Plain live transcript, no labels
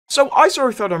So I saw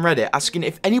a thread on Reddit asking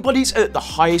if anybody's at the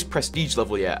highest prestige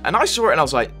level yet, and I saw it and I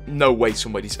was like, no way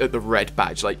somebody's at the red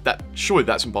badge, like that, surely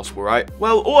that's impossible, right?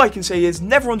 Well, all I can say is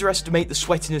never underestimate the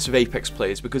sweatiness of Apex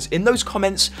players, because in those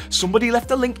comments, somebody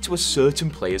left a link to a certain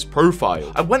player's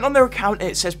profile. I went on their account and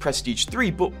it says prestige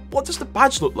 3, but what does the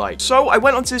badge look like? So I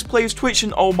went onto this player's Twitch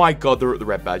and oh my god, they're at the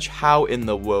red badge. How in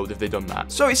the world have they done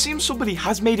that? So it seems somebody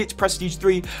has made it to prestige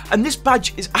 3, and this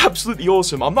badge is absolutely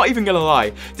awesome. I'm not even gonna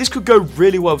lie, this could go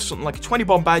really well with something like a 20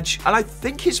 bomb badge, and I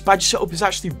think his badge setup is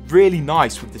actually really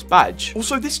nice with this badge.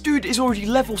 Also, this dude is already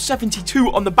level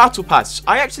 72 on the battle pass.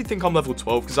 I actually think I'm level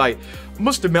 12 because I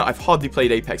must admit I've hardly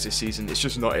played Apex this season. It's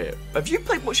just not it. Have you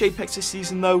played much Apex this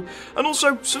season though? And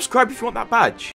also, subscribe if you want that badge.